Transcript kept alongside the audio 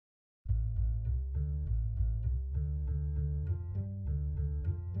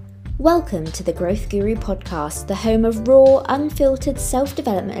Welcome to the Growth Guru podcast, the home of raw, unfiltered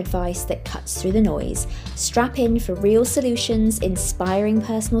self-development advice that cuts through the noise. Strap in for real solutions, inspiring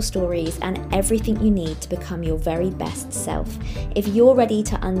personal stories, and everything you need to become your very best self. If you're ready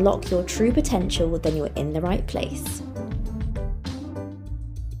to unlock your true potential, then you're in the right place.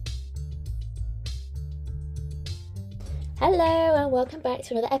 Hello and welcome back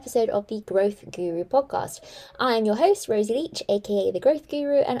to another episode of the Growth Guru podcast. I am your host, Rosie Leach, aka the Growth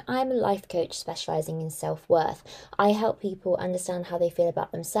Guru, and I'm a life coach specialising in self-worth. I help people understand how they feel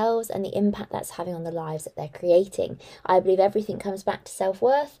about themselves and the impact that's having on the lives that they're creating. I believe everything comes back to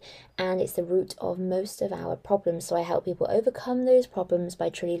self-worth, and it's the root of most of our problems. So I help people overcome those problems by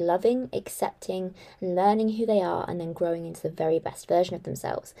truly loving, accepting, learning who they are, and then growing into the very best version of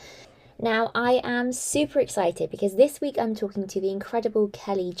themselves. Now, I am super excited because this week I'm talking to the incredible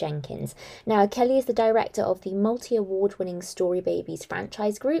Kelly Jenkins. Now, Kelly is the director of the multi-award-winning Story Babies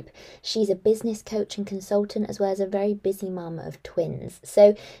franchise group. She's a business coach and consultant, as well as a very busy mum of twins.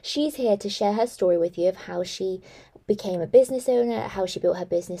 So she's here to share her story with you of how she became a business owner, how she built her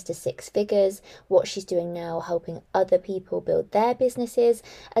business to 6 figures, what she's doing now helping other people build their businesses,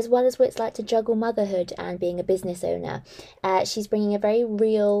 as well as what it's like to juggle motherhood and being a business owner. She's bringing a very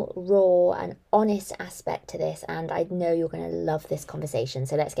real, raw and honest aspect to this, and I know you're going to love this conversation,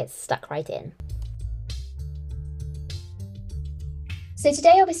 so let's get stuck right in. So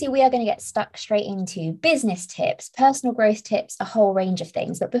today, obviously, we are going to get stuck straight into business tips, personal growth tips, a whole range of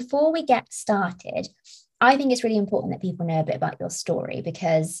things. But before we get started, I think it's really important that people know a bit about your story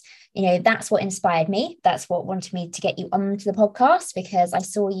because, you know, that's what inspired me. That's what wanted me to get you onto the podcast, because I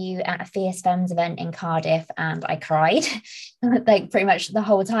saw you at a Fierce Femmes event in Cardiff and I cried like pretty much the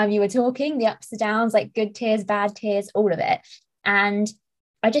whole time you were talking, the ups and downs, like good tears, bad tears, all of it. And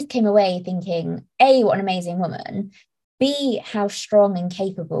I just came away thinking, A, what an amazing woman, B, how strong and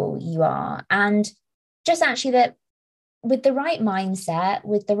capable you are. And just actually that with the right mindset,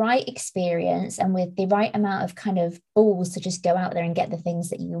 with the right experience, and with the right amount of kind of balls to just go out there and get the things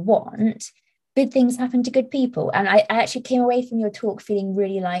that you want, good things happen to good people. And I actually came away from your talk feeling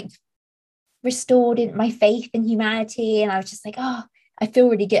really like restored in my faith in humanity. And I was just like, oh, I feel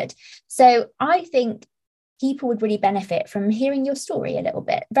really good. So I think people would really benefit from hearing your story a little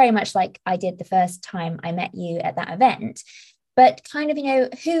bit, very much like I did the first time I met you at that event. But kind of, you know,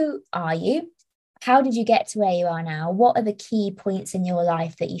 who are you? How did you get to where you are now? What are the key points in your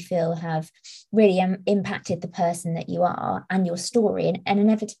life that you feel have really impacted the person that you are and your story, and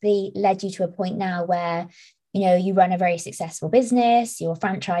inevitably led you to a point now where, you know, you run a very successful business, you're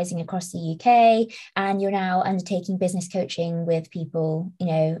franchising across the UK, and you're now undertaking business coaching with people, you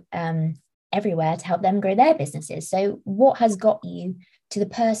know, everywhere to help them grow their businesses. So what has got you to the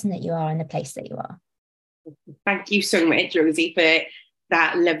person that you are and the place that you are? Thank you so much, Rosie, for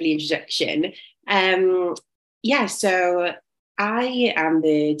that lovely introduction. So I am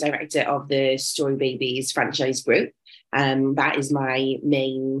the director of the Story Babies franchise group. That is my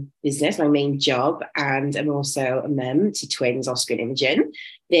main business, my main job. And I'm also a mum to twins, Oscar and Imogen.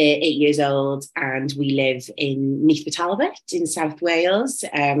 They're 8 years old and we live in Neath Talbot in South Wales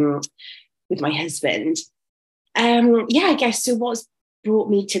with my husband. I guess so. What's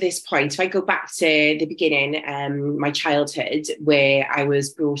brought me to this point? If I go back to the beginning, my childhood, where I was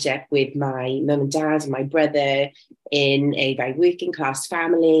brought up with my mum and dad and my brother in a very working class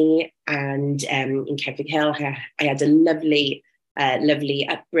family, and in Kempford Hill, I had a lovely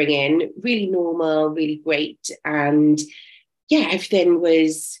upbringing, really normal, really great, and everything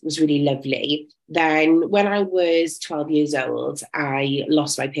was really lovely. Then when I was 12 years old, I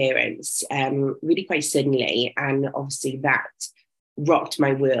lost my parents really quite suddenly, and obviously that rocked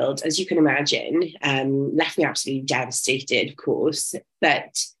my world, as you can imagine, left me absolutely devastated, of course.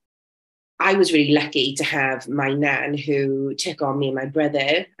 But I was really lucky to have my nan who took on me and my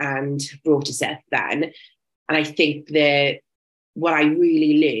brother and brought us up then. And I think that what I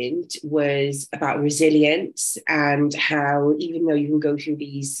really learned was about resilience and how even though you can go through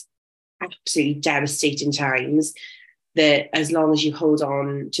these absolutely devastating times, that as long as you hold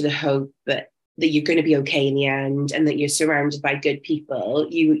on to the hope that you're going to be okay in the end and that you're surrounded by good people,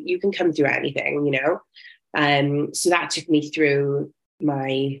 you can come through anything, you know. So that took me through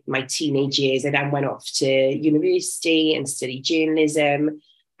my teenage years. I then went off to university and studied journalism.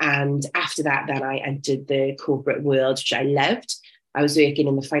 And after that, then I entered the corporate world, which I loved. I was working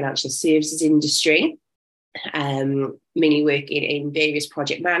in the financial services industry, mainly working in various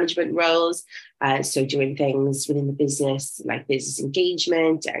project management roles. So doing things within the business, like business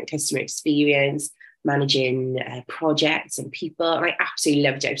engagement and customer experience, managing projects and people. And I absolutely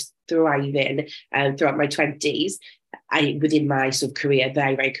loved it. I was thriving throughout my 20s. within my sort of career,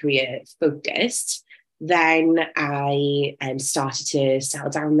 very, very career focused. Then I started to settle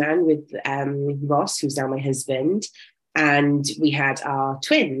down then with Ross, who's now my husband. And we had our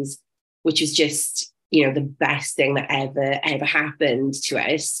twins, which was just, the best thing that ever happened to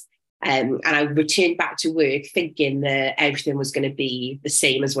us. And I returned back to work thinking that everything was going to be the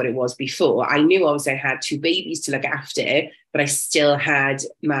same as what it was before. I knew obviously I had 2 babies to look after, but I still had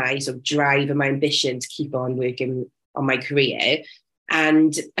my sort of drive and my ambition to keep on working on my career.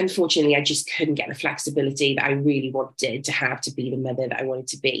 And unfortunately, I just couldn't get the flexibility that I really wanted to have to be the mother that I wanted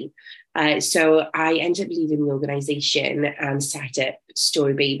to be. So I ended up leaving the organisation and set up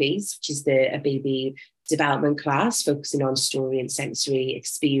Story Babies, which is a baby development class focusing on story and sensory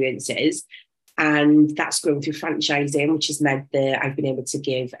experiences. And that's grown through franchising, which has meant that I've been able to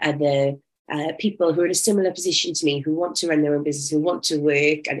give other people who are in a similar position to me, who want to run their own business, who want to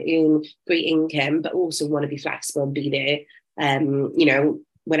work and earn great income, but also want to be flexible and be there,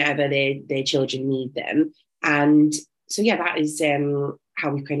 whenever their children need them. And so, yeah, that is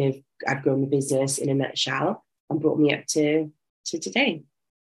how I've grown the business in a nutshell and brought me up to today.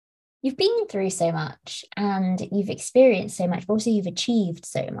 You've been through so much and you've experienced so much, but also you've achieved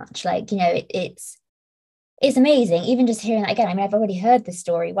so much. It's amazing. Even just hearing that again, I mean, I've already heard the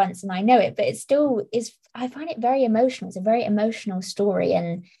story once and I know it, but it still is, I find it very emotional. It's a very emotional story.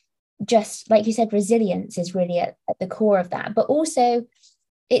 And just like you said, resilience is really at the core of that. But also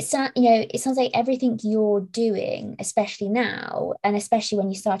it sounds like everything you're doing, especially now, and especially when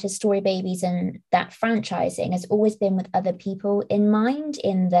you started Story Babies and that franchising, has always been with other people in mind,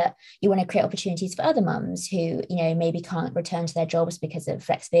 in that you want to create opportunities for other mums who, maybe can't return to their jobs because of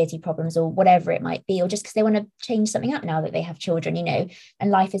flexibility problems or whatever it might be, or just because they want to change something up now that they have children,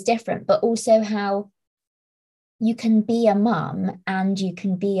 and life is different. But also how you can be a mum and you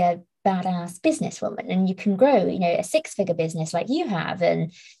can be a badass businesswoman and you can grow, a 6-figure business like you have,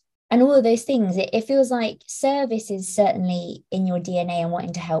 and all of those things. It feels like service is certainly in your DNA and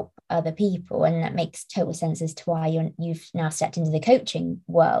wanting to help other people, and that makes total sense as to why you've now stepped into the coaching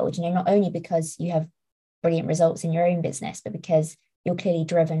world, not only because you have brilliant results in your own business, but because you're clearly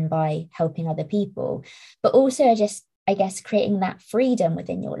driven by helping other people, but also I guess creating that freedom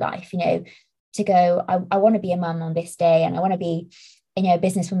within your life, to go, I want to be a mum on this day, and I want to be a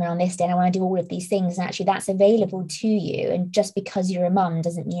businesswoman on this day, and I want to do all of these things, and actually that's available to you. And just because you're a mum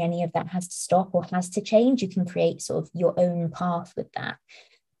doesn't mean any of that has to stop or has to change. You can create sort of your own path with that.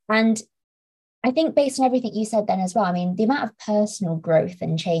 And I think based on everything you said then as well, I mean, the amount of personal growth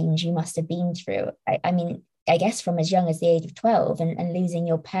and change you must have been through, I mean, I guess from as young as the age of 12 and losing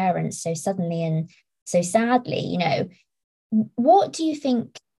your parents so suddenly and so sadly,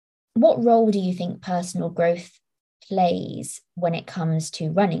 what role do you think personal growth plays when it comes to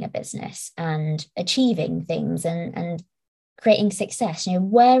running a business and achieving things and creating success?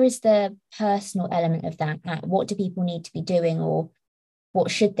 Where is the personal element of that at? What do people need to be doing, or what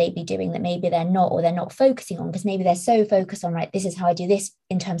should they be doing that maybe they're not, or they're not focusing on, because maybe they're so focused on, right, this is how I do this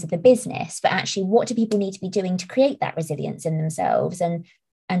in terms of the business, but actually what do people need to be doing to create that resilience in themselves and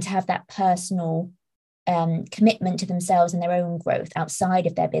to have that personal commitment to themselves and their own growth outside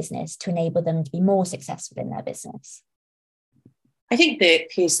of their business to enable them to be more successful in their business? I think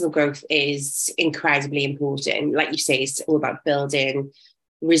that personal growth is incredibly important. Like you say, it's all about building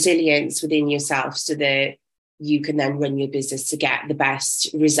resilience within yourself so that you can then run your business to get the best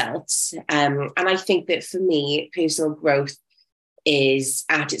results. And I think that for me, personal growth is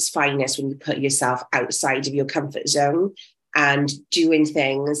at its finest when you put yourself outside of your comfort zone and doing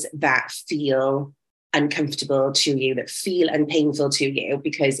things that feel uncomfortable to you, that feel painful to you.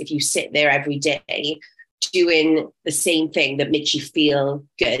 Because if you sit there every day doing the same thing that makes you feel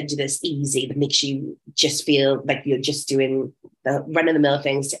good, that's easy, that makes you just feel like you're just doing the run-of-the-mill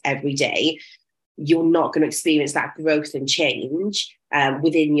things every day, you're not going to experience that growth and change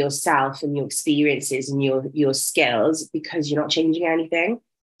within yourself and your experiences and your skills, because you're not changing anything.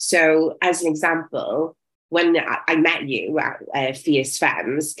 So as an example, when I met you at Fierce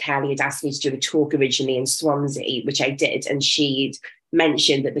Femmes, Kelly had asked me to do a talk originally in Swansea, which I did. And she'd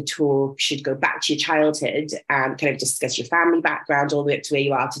mentioned that the talk should go back to your childhood and kind of discuss your family background all the way up to where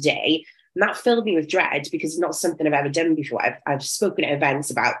you are today. And that filled me with dread, because it's not something I've ever done before. I've spoken at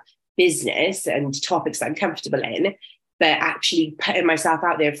events about business and topics that I'm comfortable in, but actually putting myself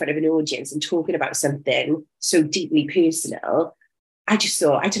out there in front of an audience and talking about something so deeply personal, I just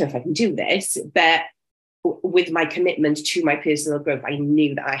thought, I don't know if I can do this. But with my commitment to my personal growth, I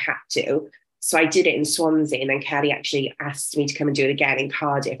knew that I had to. So I did it in Swansea, and then Kelly actually asked me to come and do it again in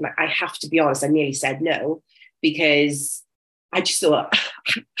Cardiff. And I have to be honest, I nearly said no, because I just thought,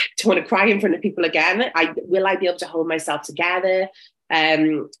 I don't want to cry in front of people again. Will I be able to hold myself together?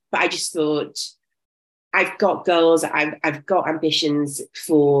 But I just thought, I've got goals, I've got ambitions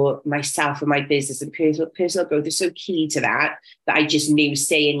for myself and my business, and personal growth is so key to that I just knew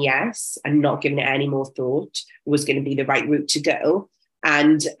saying yes and not giving it any more thought was going to be the right route to go.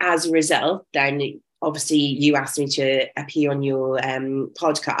 And as a result, then obviously you asked me to appear on your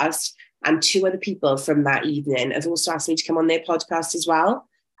podcast, and two other people from that evening have also asked me to come on their podcast as well.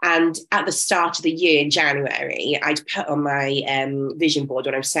 And at the start of the year in January, I'd put on my vision board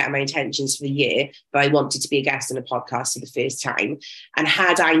when I was setting my intentions for the year that I wanted to be a guest on a podcast for the first time. And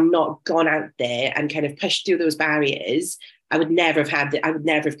had I not gone out there and kind of pushed through those barriers, I would never have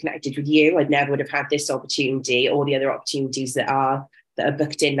connected with you. I'd never would have had this opportunity or the other opportunities that are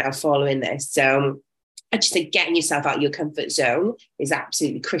booked in now following this. So I just think getting yourself out of your comfort zone is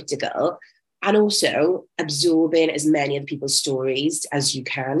absolutely critical. And also absorbing as many other people's stories as you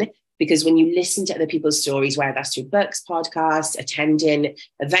can. Because when you listen to other people's stories, whether that's through books, podcasts, attending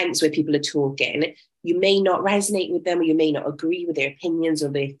events where people are talking, you may not resonate with them, or you may not agree with their opinions or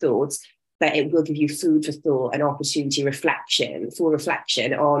their thoughts, but it will give you food for thought and opportunity reflection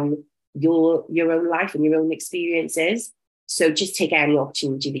on your own life and your own experiences. So just take any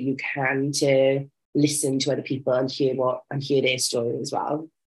opportunity that you can to listen to other people and hear their story as well.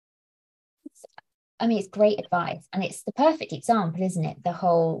 I mean, it's great advice, and it's the perfect example, isn't it? The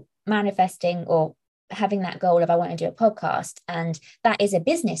whole manifesting or having that goal of I want to do a podcast, and that is a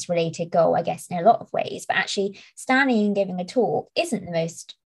business related goal, I guess, in a lot of ways, but actually standing and giving a talk isn't the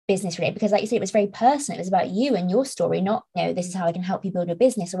most business related, because like you said, it was very personal. It was about you and your story, not, this is how I can help you build a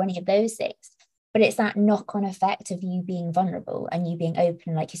business or any of those things. But it's that knock-on effect of you being vulnerable and you being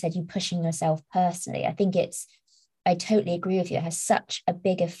open, like you said, you pushing yourself personally. I totally agree with you. It has such a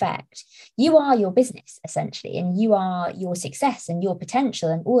big effect. You are your business, essentially, and you are your success and your potential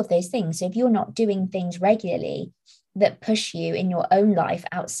and all of those things. So if you're not doing things regularly that push you in your own life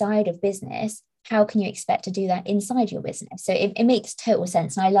outside of business, how can you expect to do that inside your business? So it makes total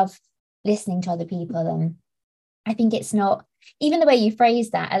sense. And I love listening to other people. And I think it's not, even the way you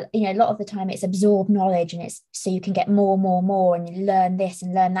phrase that, a lot of the time it's absorb knowledge and it's so you can get more, and you learn this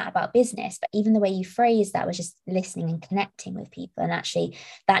and learn that about business. But even the way you phrase that was just listening and connecting with people. And actually,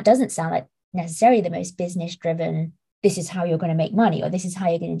 that doesn't sound like necessarily the most business driven, this is how you're going to make money, or this is how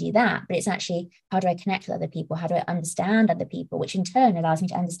you're going to do that. But it's actually, how do I connect with other people? How do I understand other people? Which in turn allows me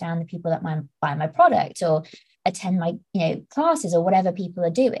to understand the people that might buy my product or attend my, classes or whatever people are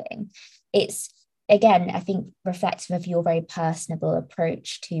doing. It's, again, I think reflective of your very personable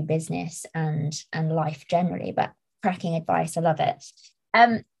approach to business and life generally, but cracking advice. I love it.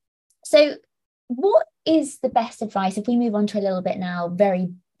 So what is the best advice, if we move on to a little bit now, very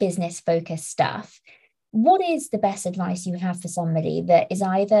business focused stuff, what is the best advice you have for somebody that is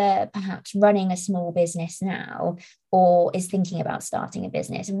either perhaps running a small business now or is thinking about starting a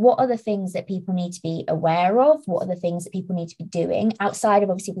business? What are the things that people need to be aware of? What are the things that people need to be doing outside of,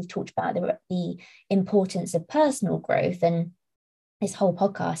 obviously, we've talked about the importance of personal growth, and this whole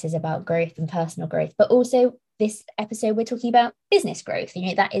podcast is about growth and personal growth, but also this episode, we're talking about business growth.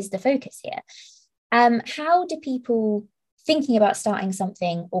 That is the focus here. How do people thinking about starting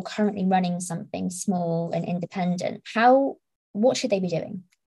something or currently running something small and independent, what should they be doing?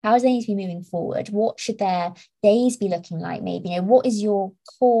 How do they need to be moving forward? What should their days be looking like? Maybe, what is your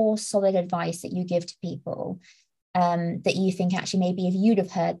core solid advice that you give to people that you think actually maybe if you'd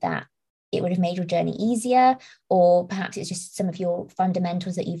have heard that, it would have made your journey easier, or perhaps it's just some of your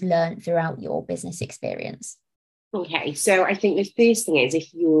fundamentals that you've learned throughout your business experience? Okay, so I think the first thing is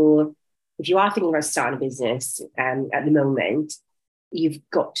if you are thinking about starting a business at the moment, you've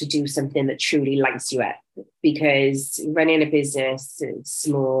got to do something that truly lights you up, because running a business,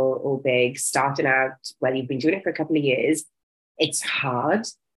 small or big, starting out, whether you've been doing it for a couple of years, it's hard.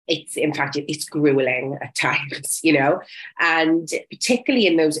 It's grueling at times, and particularly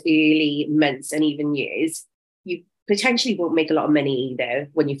in those early months and even years, you potentially won't make a lot of money either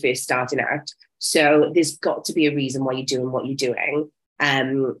when you're first starting out. So there's got to be a reason why you're doing what you're doing.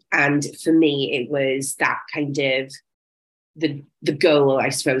 And for me, it was that kind of the goal, I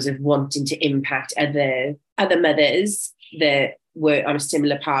suppose, of wanting to impact other mothers that were on a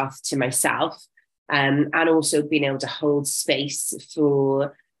similar path to myself, and also being able to hold space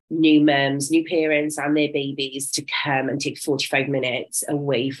for new mums, new parents and their babies to come and take 45 minutes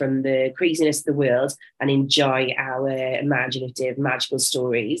away from the craziness of the world and enjoy our imaginative, magical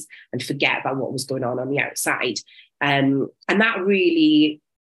stories and forget about what was going on the outside. And that really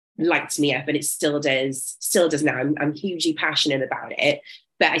lights me up, and it still does now. I'm hugely passionate about it.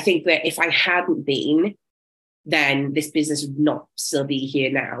 But I think that if I hadn't been then this business would not still be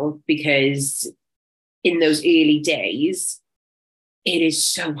here now, because in those early days, it is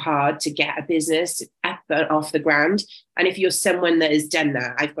so hard to get a business up and off the ground. And if you're someone that has done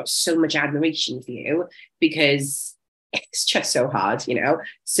that, I've got so much admiration for you, because it's just so hard, you know?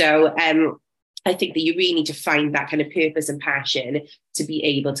 So I think that you really need to find that kind of purpose and passion to be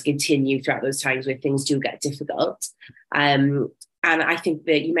able to continue throughout those times where things do get difficult. And I think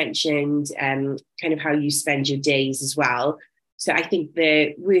that you mentioned kind of how you spend your days as well. So I think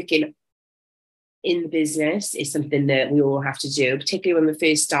that working in the business is something that we all have to do, particularly when we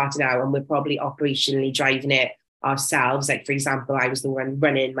first started out and we're probably operationally driving it ourselves. Like, for example, I was the one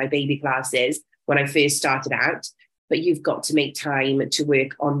running my baby classes when I first started out, but you've got to make time to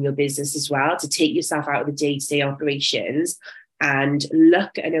work on your business as well, to take yourself out of the day-to-day operations and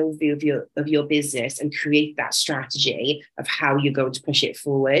look at an overview of your business and create that strategy of how you're going to push it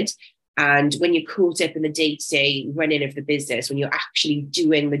forward. And when you're caught up in the day-to-day running of the business, when you're actually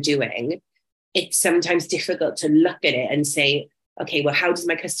doing the doing, it's sometimes difficult to look at it and say, okay, well, how does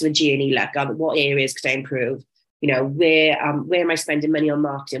my customer journey look? What areas could I improve? You know, where am I spending money on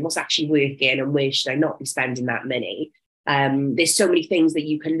marketing? What's actually working, and where should I not be spending that money? There's so many things that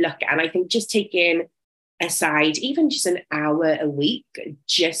you can look at. And I think just taking aside even just an hour a week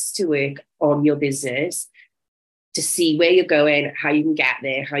just to work on your business, to see where you're going, how you can get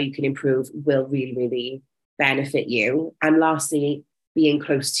there, how you can improve, will really, really benefit you. And lastly, being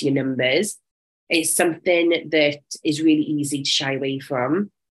close to your numbers is something that is really easy to shy away from,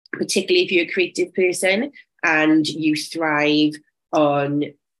 particularly if you're a creative person and you thrive on,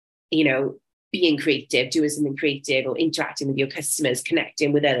 you know, being creative, doing something creative, or interacting with your customers,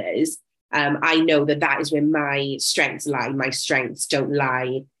 connecting with others. I know that is where my strengths lie. My strengths don't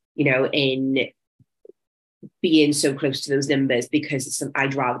lie, you know, in being so close to those numbers, because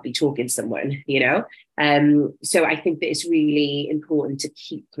I'd rather be talking to someone, you know. So I think that it's really important to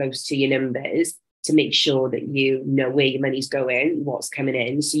keep close to your numbers, to make sure that you know where your money's going, what's coming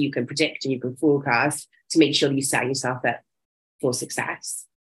in, so you can predict and you can forecast, to make sure that you set yourself up for success.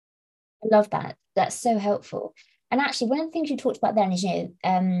 I love that. That's so helpful. And actually, one of the things you talked about then is, you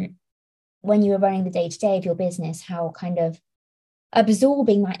know, when you were running the day-to-day of your business, how kind of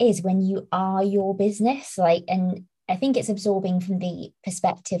absorbing that is when you are your business. Like, and I think it's absorbing from the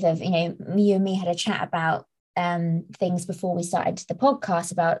perspective of, you know, you and me had a chat about things before we started the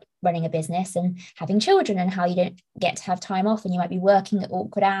podcast about running a business and having children, and how you don't get to have time off, and you might be working at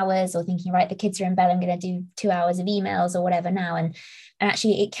awkward hours, or thinking, right, the kids are in bed, I'm going to do 2 hours of emails or whatever now. And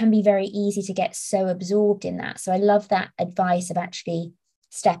actually it can be very easy to get so absorbed in that. So I love that advice of actually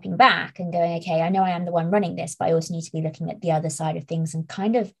stepping back and going, okay, I know I am the one running this, but I also need to be looking at the other side of things, and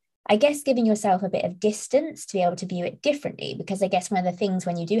kind of, I guess, giving yourself a bit of distance to be able to view it differently. Because I guess one of the things,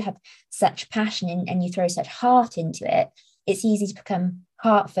 when you do have such passion and you throw such heart into it, it's easy to become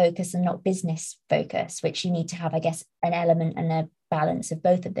heart focused and not business focused, which you need to have, I guess, an element and a balance of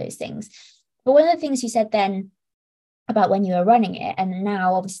both of those things. But one of the things you said then about when you were running it, and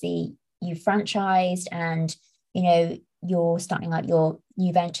now obviously you've franchised, and, you know, you're starting out your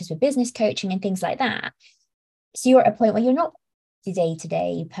new ventures with business coaching and things like that. So you're at a point where you're not the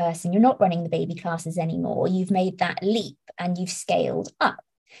day-to-day person, you're not running the baby classes anymore, you've made that leap and you've scaled up.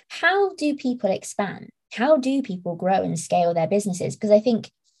 How do people expand? How do people grow and scale their businesses? Because I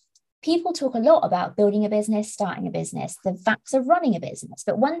think people talk a lot about building a business, starting a business, the facts of running a business.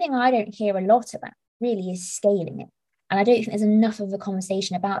 But one thing I don't hear a lot about really is scaling it. And I don't think there's enough of a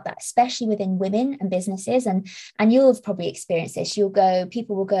conversation about that, especially within women and businesses. And you'll have probably experienced this.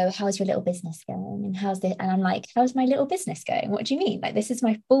 People will go, how's your little business going? And how's this? And I'm like, how's my little business going? What do you mean? Like, this is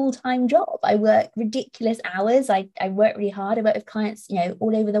my full-time job. I work ridiculous hours. I work really hard. I work with clients, you know,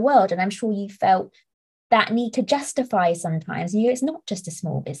 all over the world. And I'm sure you felt that need to justify sometimes. You know, it's not just a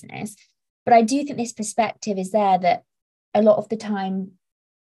small business. But I do think this perspective is there, that a lot of the time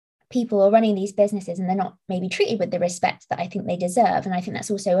people are running these businesses and they're not maybe treated with the respect that I think they deserve. And I think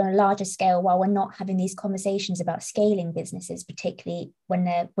that's also on a larger scale, while we're not having these conversations about scaling businesses, particularly when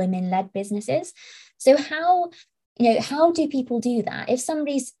they're women-led businesses. So how do people do that? If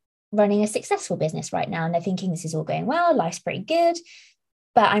somebody's running a successful business right now and they're thinking, this is all going well, life's pretty good,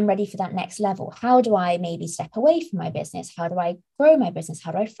 but I'm ready for that next level. How do I maybe step away from my business? How do I grow my business?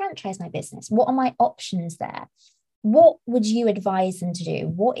 How do I franchise my business? What are my options there? What would you advise them to do?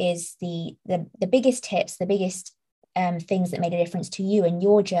 What is the biggest tips, the biggest things that made a difference to you and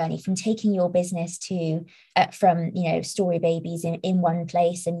your journey from taking your business to from, you know, story babies in one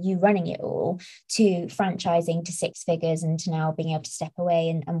place and you running it all, to franchising to 6 figures, and to now being able to step away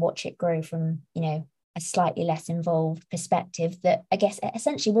and watch it grow from, you know, a slightly less involved perspective that I guess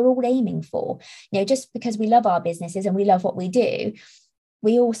essentially we're all aiming for. Just because we love our businesses and we love what we do,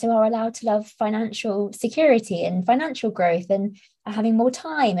 we also are allowed to love financial security and financial growth and having more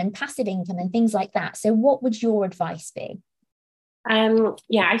time and passive income and things like that. So what would your advice be?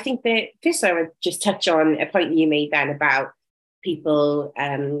 I think that first I would just touch on a point that you made then about people,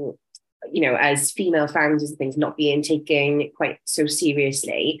 as female founders and things not being taken quite so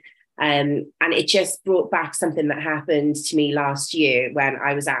seriously. And it just brought back something that happened to me last year when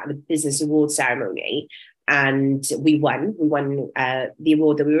I was at the business award ceremony, and we won the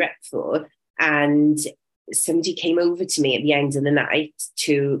award that we were up for. And somebody came over to me at the end of the night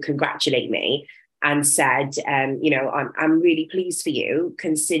to congratulate me and said, I'm really pleased for you,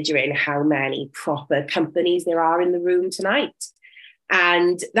 considering how many proper companies there are in the room tonight.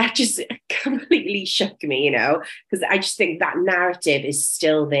 And that just completely shook me, because I just think that narrative is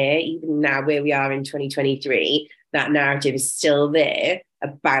still there, even now where we are in 2023, that narrative is still there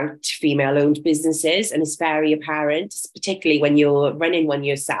about female-owned businesses. And it's very apparent, particularly when you're running one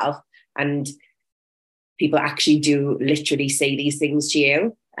yourself and people actually do literally say these things to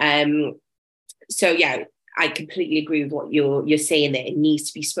you. I completely agree with what you're saying there. It needs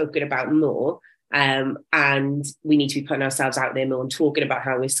to be spoken about more. And we need to be putting ourselves out there more and talking about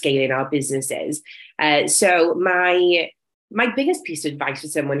how we're scaling our businesses. So my biggest piece of advice for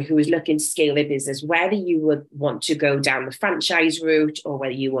someone who is looking to scale their business, whether you would want to go down the franchise route or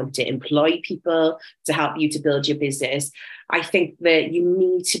whether you want to employ people to help you to build your business, I think that you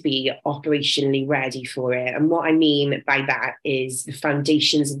need to be operationally ready for it. And what I mean by that is the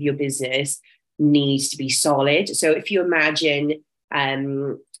foundations of your business needs to be solid. So if you imagine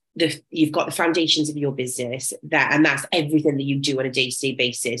you've got the foundations of your business and that's everything that you do on a day-to-day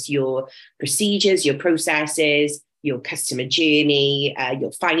basis, your procedures, your processes, your customer journey,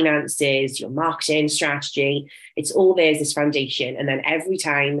 your finances, your marketing strategy. It's all there's this foundation. And then every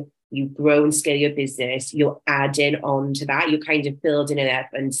time you grow and scale your business, you're adding on to that. You're kind of building it up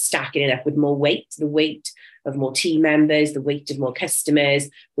and stacking it up with more weight, the weight of more team members, the weight of more customers,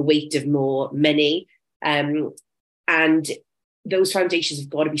 the weight of more money. And those foundations have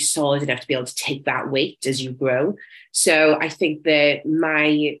got to be solid enough to be able to take that weight as you grow. So I think that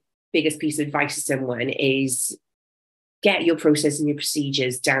my biggest piece of advice to someone is get your process and your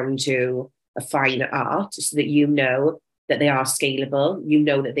procedures down to a fine art so that you know that they are scalable, you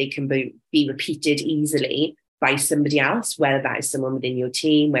know that they can be repeated easily by somebody else, whether that is someone within your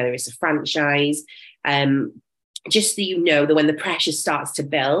team, whether it's a franchise, just so you know that when the pressure starts to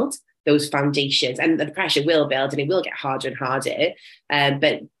build, those foundations, and the pressure will build and it will get harder and harder,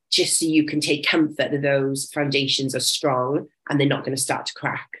 but just so you can take comfort that those foundations are strong and they're not going to start to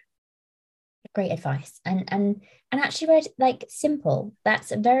crack. Great advice. And actually, like, simple.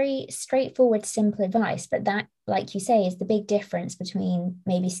 That's a very straightforward, simple advice. But that, like you say, is the big difference between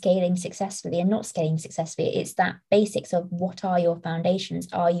maybe scaling successfully and not scaling successfully. It's that basics of what are your foundations?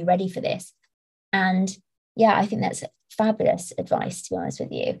 Are you ready for this? And yeah, I think that's fabulous advice, to be honest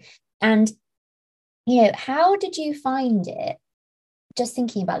with you. And, how did you find it? Just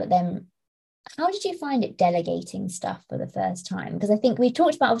thinking about it then, how did you find it delegating stuff for the first time? Because I think we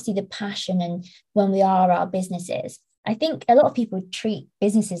talked about obviously the passion and when we are our businesses. I think a lot of people treat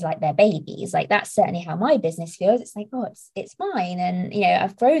businesses like their babies. Like, that's certainly how my business feels. It's like, oh, it's mine. And,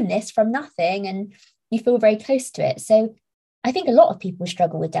 I've grown this from nothing and you feel very close to it. So I think a lot of people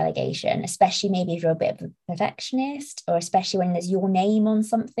struggle with delegation, especially maybe if you're a bit of a perfectionist, or especially when there's your name on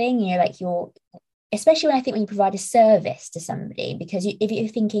something, especially when you provide a service to somebody, because if you're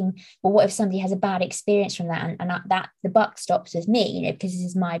thinking, well, what if somebody has a bad experience from that and that the buck stops with me, because this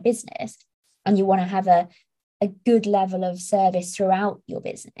is my business, and you want to have a good level of service throughout your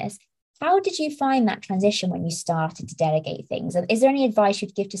business. How did you find that transition when you started to delegate things? And is there any advice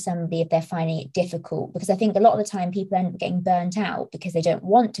you'd give to somebody if they're finding it difficult? Because I think a lot of the time people end up getting burnt out because they don't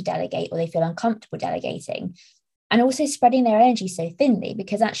want to delegate or they feel uncomfortable delegating. And also spreading their energy so thinly,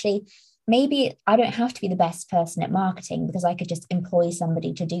 because actually maybe I don't have to be the best person at marketing because I could just employ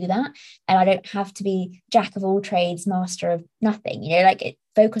somebody to do that. And I don't have to be jack of all trades, master of nothing,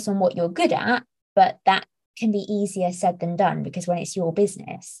 focus on what you're good at, but that can be easier said than done, because when it's your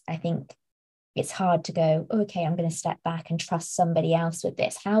business, I think it's hard to go, okay, I'm going to step back and trust somebody else with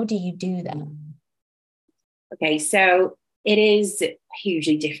this. How do you do that? Okay, so it is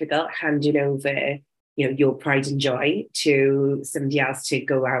hugely difficult handing over, your pride and joy to somebody else to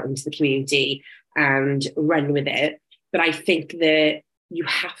go out into the community and run with it. But I think that you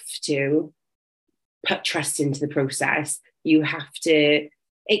have to put trust into the process. You have to.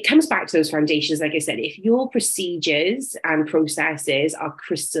 It comes back to those foundations. Like I said, if your procedures and processes are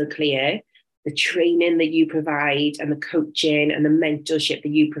crystal clear, the training that you provide and the coaching and the mentorship that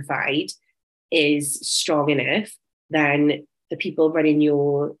you provide is strong enough, then the people running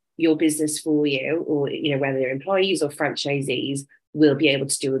your business for you, or whether they're employees or franchisees, will be able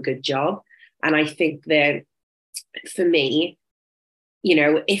to do a good job. And I think that for me,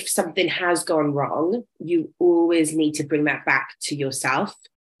 if something has gone wrong, you always need to bring that back to yourself.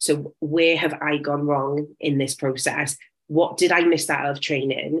 So where have I gone wrong in this process? What did I miss out of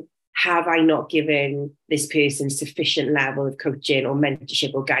training? Have I not given this person sufficient level of coaching or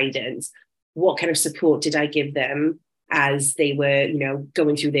mentorship or guidance? What kind of support did I give them as they were,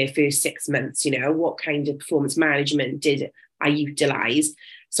 going through their first 6 months? What kind of performance management did I utilize?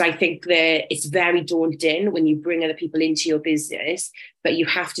 So I think that it's very daunting when you bring other people into your business, but you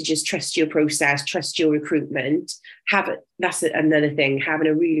have to just trust your process, trust your recruitment. That's another thing, having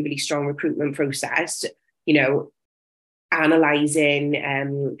a really, really strong recruitment process,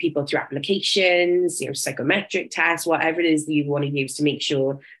 analyzing people through applications, psychometric tests, whatever it is that you want to use to make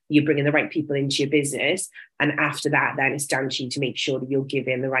sure you're bringing the right people into your business. And after that, then it's down to you to make sure that you're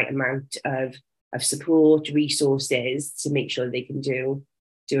giving the right amount of support, resources to make sure they can do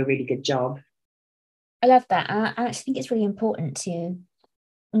a really good job. I love that. I actually think it's really important to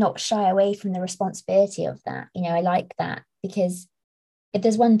not shy away from the responsibility of that. I like that, because if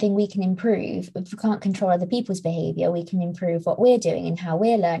there's one thing we can improve, if we can't control other people's behavior, we can improve what we're doing and how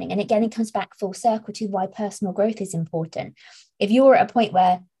we're learning. And again, it comes back full circle to why personal growth is important. If you're at a point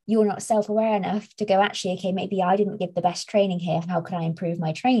where you're not self-aware enough to go, actually, okay, maybe I didn't give the best training here, how could I improve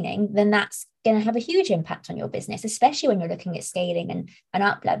my training? Then that's going to have a huge impact on your business, especially when you're looking at scaling and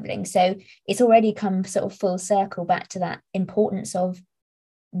up leveling. So it's already come sort of full circle back to that importance of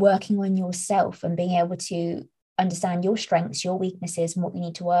working on yourself and being able to understand your strengths, your weaknesses, and what you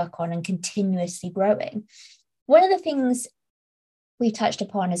need to work on, and continuously growing. One of the things we touched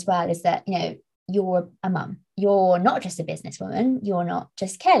upon as well is that, you're a mum. You're not just a businesswoman. You're not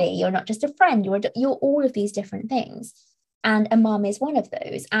just Kelly. You're not just a friend. You're all of these different things. And a mum is one of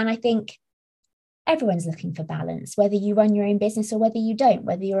those. And I think everyone's looking for balance, whether you run your own business or whether you don't,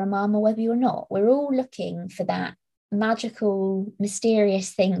 whether you're a mum or whether you're not. We're all looking for that magical,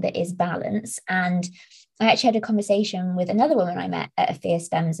 mysterious thing that is balance. And I actually had a conversation with another woman I met at a Fierce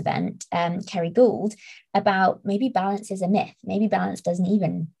Femmes event, Kerry Gould, about maybe balance is a myth. Maybe balance doesn't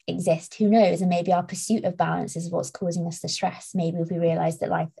even exist. Who knows? And maybe our pursuit of balance is what's causing us the stress. Maybe if we realize that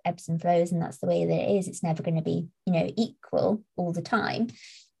life ebbs and flows and that's the way that it is, it's never going to be, equal all the time.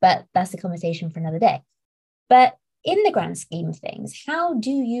 But that's a conversation for another day. But in the grand scheme of things, how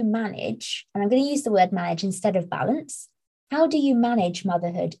do you manage, and I'm going to use the word manage instead of balance, how do you manage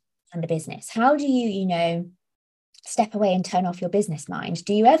motherhood and a business? How do you, step away and turn off your business mind?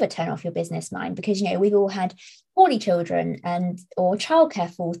 Do you ever turn off your business mind? Because, we've all had poorly children or childcare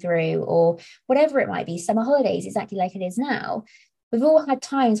fall through, or whatever it might be, summer holidays, exactly like it is now. We've all had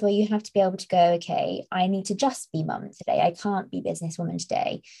times where you have to be able to go, okay, I need to just be mum today. I can't be businesswoman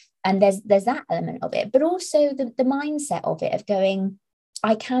today. And there's that element of it, but also the mindset of it, of going,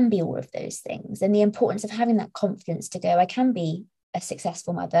 I can be all of those things, and the importance of having that confidence to go, I can be a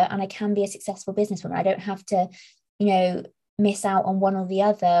successful mother and I can be a successful businesswoman. I don't have to, miss out on one or the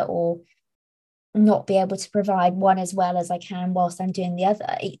other, or not be able to provide one as well as I can whilst I'm doing the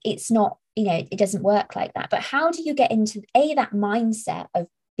other. It's not, it doesn't work like that. But how do you get into that mindset of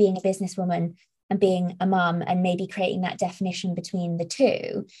being a businesswoman and being a mum, and maybe creating that definition between the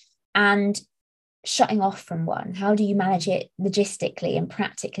two and shutting off from one? How do you manage it logistically and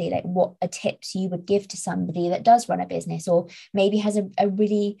practically? Like, what are tips you would give to somebody that does run a business, or maybe has a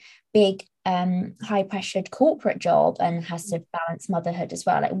really big high pressured corporate job and has to balance motherhood as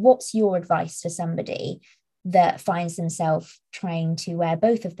well? Like, what's your advice for somebody that finds themselves trying to wear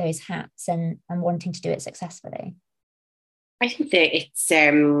both of those hats and wanting to do it successfully? I think that it's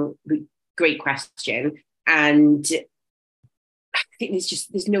a great question, and I think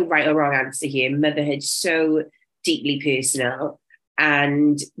there's no right or wrong answer here. Motherhood's so deeply personal,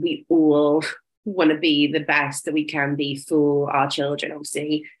 and we all want to be the best that we can be for our children.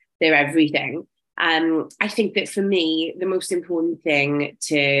 Obviously, they're everything. I think that for me, the most important thing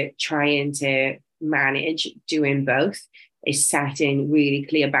to try and to manage doing both is setting really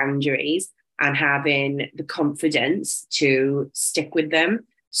clear boundaries and having the confidence to stick with them.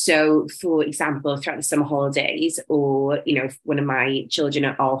 So, for example, throughout the summer holidays, or, if one of my children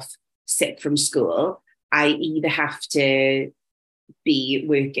are off sick from school, I either have to be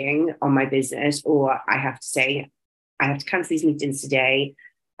working on my business, or I have to say, I have to cancel these meetings today.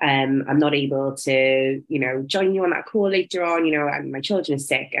 I'm not able to, join you on that call later on, and my children are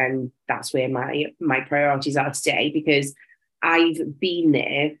sick, and that's where my priorities are today, because I've been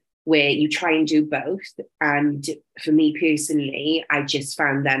there where you try and do both. And for me personally, I just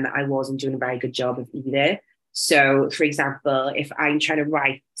found then that I wasn't doing a very good job of either. So, for example, if I'm trying to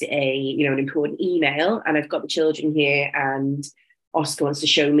write an important email and I've got the children here and Oscar wants to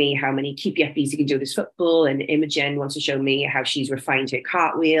show me how many keep yuppies he can do this football, and Imogen wants to show me how she's refined her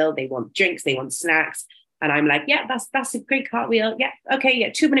cartwheel. They want drinks, they want snacks. And I'm like, yeah, that's a great cartwheel. Yeah, okay, yeah,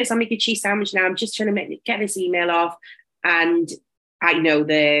 2 minutes, I'll make a cheese sandwich now. I'm just trying to get this email off. And I know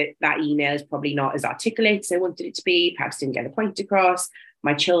that email is probably not as articulate as I wanted it to be, perhaps didn't get a point across.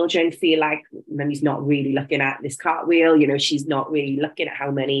 My children feel like Mummy's not really looking at this cartwheel. She's not really looking at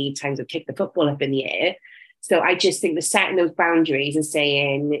how many times I've kicked the football up in the air. So I just think that setting those boundaries and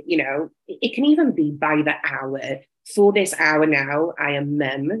saying, it can even be by the hour. For this hour now, I am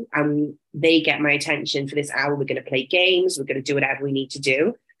mum and they get my attention for this hour. We're going to play games. We're going to do whatever we need to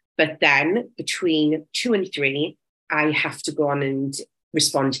do. But then between 2 and 3, I have to go on and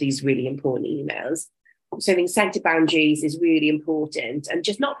respond to these really important emails. So I think setting boundaries is really important, and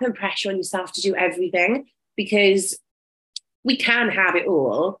just not putting pressure on yourself to do everything, because we can have it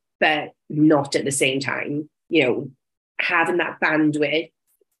all, but not at the same time. Having that bandwidth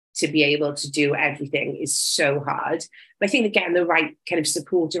to be able to do everything is so hard. But I think that getting the right kind of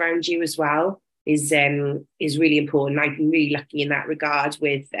support around you as well is really important. I've been really lucky in that regard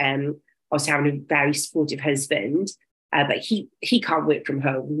with also having a very supportive husband, but he can't work from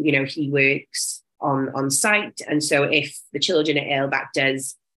home. He works on site, and so if the children are ill, that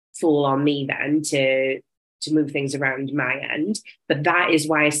does fall on me then to move things around my end. But that is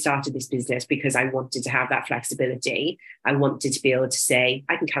why I started this business, because I wanted to have that flexibility. I wanted to be able to say,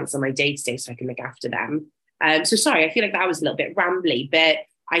 I can cancel my day today so I can look after them. So sorry, I feel like that was a little bit rambly, but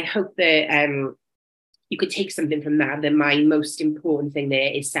I hope that you could take something from that my most important thing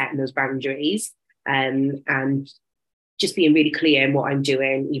there is setting those boundaries, and just being really clear in what I'm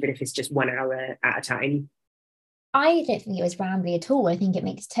doing, even if it's just 1 hour at a time. I don't think it was rambly at all. I think it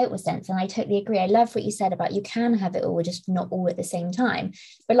makes total sense. And I totally agree. I love what you said about you can have it all, just not all at the same time.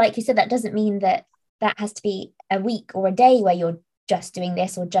 But like you said, that doesn't mean that has to be a week or a day where you're just doing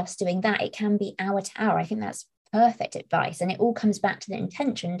this or just doing that. It can be hour to hour. I think that's perfect advice. And it all comes back to the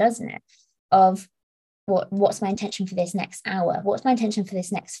intention, doesn't it? Of what's my intention for this next hour? What's my intention for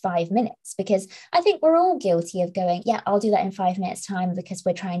this next 5 minutes? Because I think we're all guilty of going, yeah, I'll do that in 5 minutes time, because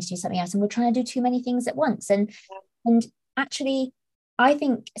we're trying to do something else and we're trying to do too many things at once. And actually, I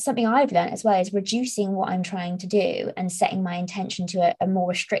think something I've learned as well is reducing what I'm trying to do and setting my intention to a more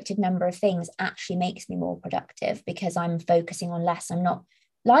restricted number of things actually makes me more productive, because I'm focusing on less.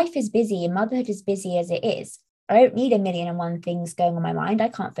 Life is busy and motherhood is busy as it is. I don't need 1,000,001 things going on my mind. I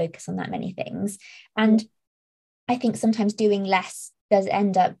can't focus on that many things. And I think sometimes doing less does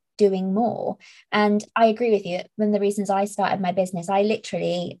end up doing more. And I agree with you. One of the reasons I started my business, I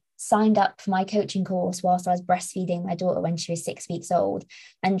literally signed up for my coaching course whilst I was breastfeeding my daughter when she was 6 weeks old.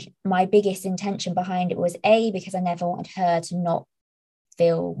 And my biggest intention behind it was because I never wanted her to not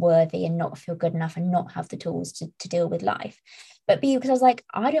feel worthy and not feel good enough and not have the tools to deal with life. But because I was like,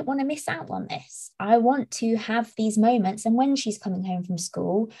 I don't want to miss out on this. I want to have these moments. And when she's coming home from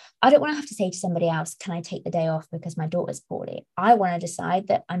school, I don't want to have to say to somebody else, can I take the day off because my daughter's poorly? I want to decide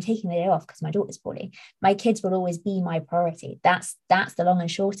that I'm taking the day off because my daughter's poorly. My kids will always be my priority. That's the long and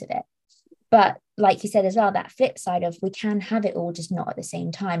short of it. But like you said as well, that flip side of we can have it all, just not at the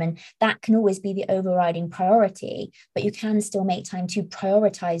same time. And that can always be the overriding priority, but you can still make time to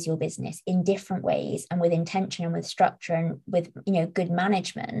prioritize your business in different ways and with intention and with structure and with, good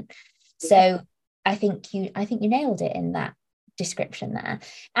management. So I think you nailed it in that description there.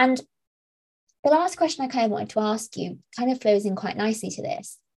 And the last question I kind of wanted to ask you kind of flows in quite nicely to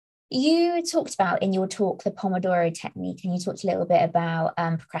this. You talked about in your talk the Pomodoro technique, and you talked a little bit about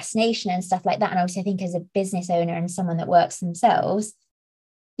procrastination and stuff like that. And obviously, I think as a business owner and someone that works themselves,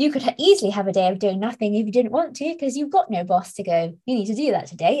 you could easily have a day of doing nothing if you didn't want to, because you've got no boss to go, you need to do that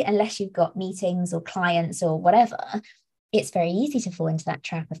today, unless you've got meetings or clients or whatever. It's very easy to fall into that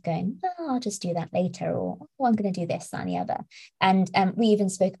trap of going, oh, I'll just do that later, or oh, I'm going to do this, that, and the other. And we even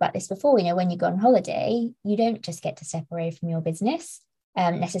spoke about this before, when you go on holiday, you don't just get to step away from your business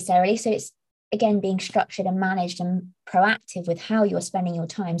necessarily. So it's, again, being structured and managed and proactive with how you're spending your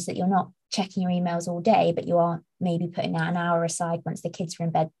time, so that you're not checking your emails all day, but you are maybe putting out an hour aside once the kids are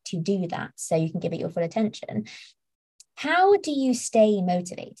in bed to do that, so you can give it your full attention. How do you stay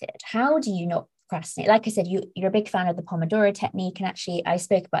motivated? How do you not procrastinate? Like I said, you're a big fan of the Pomodoro technique, and actually I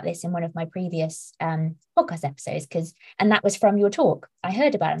spoke about this in one of my previous podcast episodes, and that was from your talk. I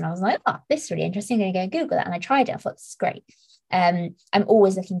heard about it and I was like, oh, this is really interesting. I'm going to go Google that, and I tried it. I thought, this is great. I'm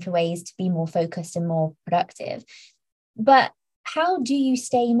always looking for ways to be more focused and more productive. But how do you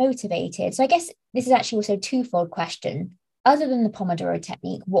stay motivated? So I guess this is actually also a twofold question. Other than the Pomodoro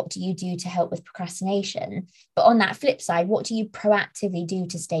technique, what do you do to help with procrastination? But on that flip side, what do you proactively do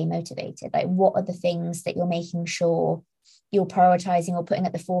to stay motivated? Like, what are the things that you're making sure you're prioritizing or putting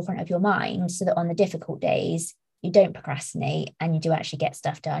at the forefront of your mind so that on the difficult days, you don't procrastinate and you do actually get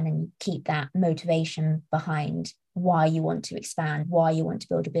stuff done and you keep that motivation behind why you want to expand, why you want to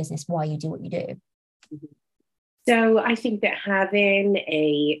build a business, why you do what you do? So I think that having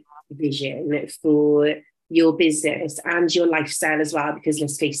a vision for your business and your lifestyle as well, because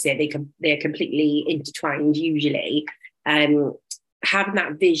let's face it, they're completely intertwined usually. Having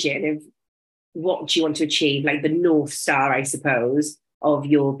that vision of what do you want to achieve, like the North Star, I suppose, of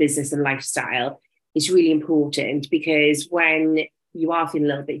your business and lifestyle is really important, because when you are feeling a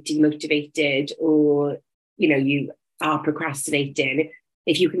little bit demotivated or, you are procrastinating,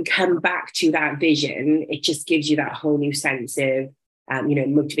 if you can come back to that vision, it just gives you that whole new sense of,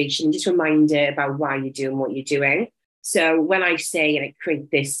 motivation, just reminder about why you're doing what you're doing. So when I say, create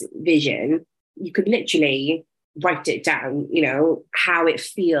this vision, you could literally write it down, how it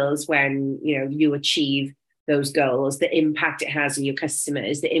feels when, you achieve those goals, the impact it has on your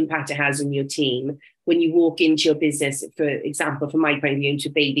customers, the impact it has on your team. When you walk into your business, for example, from my point of view, into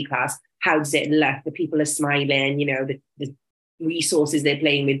a baby class, how does it look? The people are smiling, the resources they're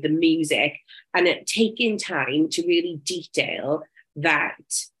playing with, the music, and taking time to really detail that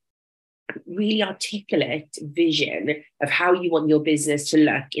really articulate vision of how you want your business to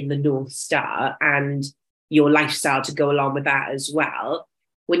look in the North Star, and your lifestyle to go along with that as well.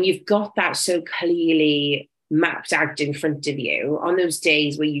 When you've got that so clearly mapped out in front of you, on those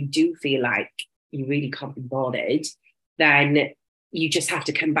days where you do feel like you really can't be bothered, then you just have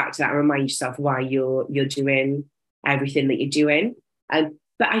to come back to that and remind yourself why you're doing everything that you're doing. But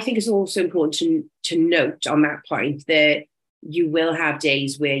I think it's also important to note on that point that you will have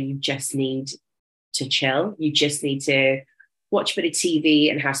days where you just need to chill. You just need to watch a bit of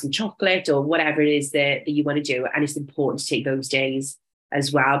TV and have some chocolate or whatever it is that you want to do. And it's important to take those days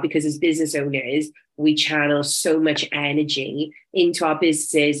as well, because as business owners, we channel so much energy into our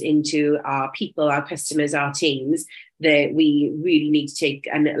businesses, into our people, our customers, our teams, that we really need to take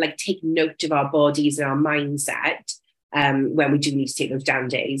note of our bodies and our mindset when we do need to take those down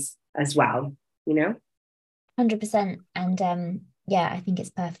days as well, 100%. And yeah, I think it's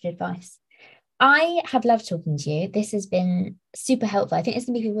perfect advice. I have loved talking to you. This has been super helpful. I think there's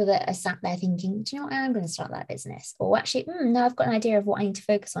going to be people that are sat there thinking, do you know what, I'm going to start that business. Or actually, no, I've got an idea of what I need to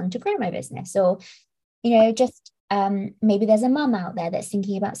focus on to grow my business. Or, just maybe there's a mum out there that's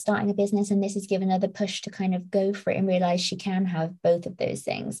thinking about starting a business, and this has given her the push to kind of go for it and realize she can have both of those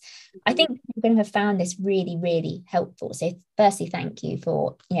things. I think you're going to have found this really, really helpful. So firstly, thank you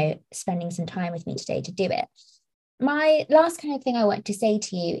for, spending some time with me today to do it. My last kind of thing I want to say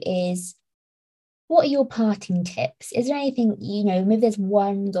to you is, what are your parting tips? Is there anything, maybe there's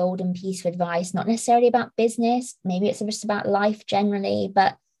one golden piece of advice, not necessarily about business, maybe it's just about life generally,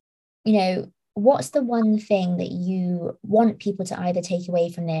 but, what's the one thing that you want people to either take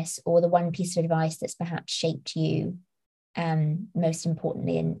away from this, or the one piece of advice that's perhaps shaped you most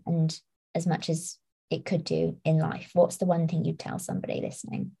importantly and as much as it could do in life? What's the one thing you'd tell somebody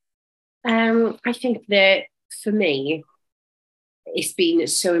listening? I think that for me, it's been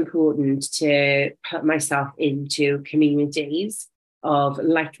so important to put myself into communities of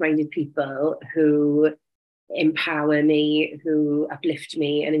like-minded people who empower me, who uplift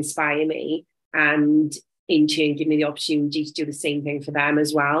me and inspire me, and in turn give me the opportunity to do the same thing for them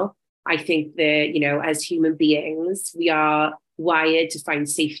as well. I think that, as human beings, we are wired to find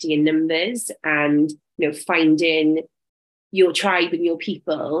safety in numbers, and, finding your tribe and your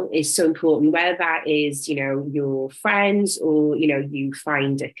people is so important, whether that is, your friends, or, you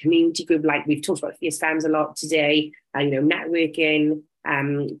find a community group, like we've talked about Fierce Femmes a lot today, networking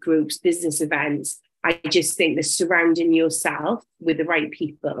groups, business events. I just think that surrounding yourself with the right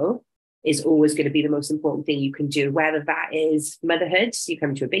people is always going to be the most important thing you can do, whether that is motherhood, so you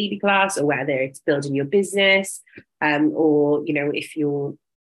come to a baby class, or whether it's building your business, or, if you're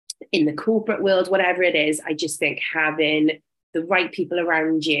in the corporate world, whatever it is. I just think having the right people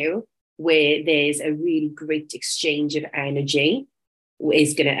around you, where there's a really great exchange of energy,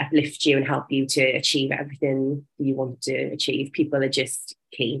 is going to uplift you and help you to achieve everything you want to achieve. People are just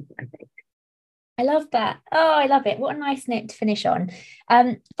key, I think. I love that. Oh, I love it. What a nice note to finish on.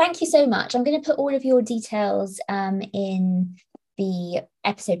 Thank you so much. I'm going to put all of your details in the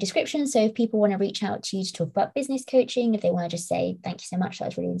episode description. So if people want to reach out to you to talk about business coaching, if they want to just say, thank you so much, that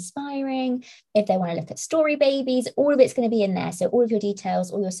was really inspiring. If they want to look at story babies, all of it's going to be in there. So all of your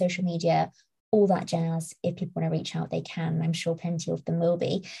details, all your social media, all that jazz. If people want to reach out, they can. I'm sure plenty of them will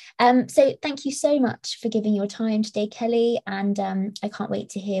be. So thank you so much for giving your time today, Kelly. And I can't wait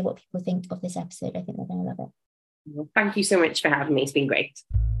to hear what people think of this episode. I think they're going to love it. Well, thank you so much for having me. It's been great.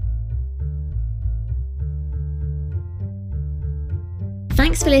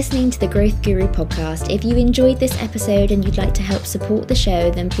 Thanks for listening to the Growth Guru podcast. If you enjoyed this episode and you'd like to help support the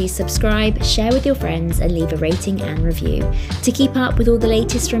show, then please subscribe, share with your friends, and leave a rating and review. To keep up with all the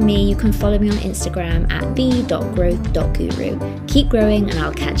latest from me, you can follow me on Instagram at the.growth.guru. Keep growing, and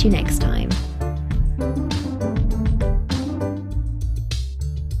I'll catch you next time.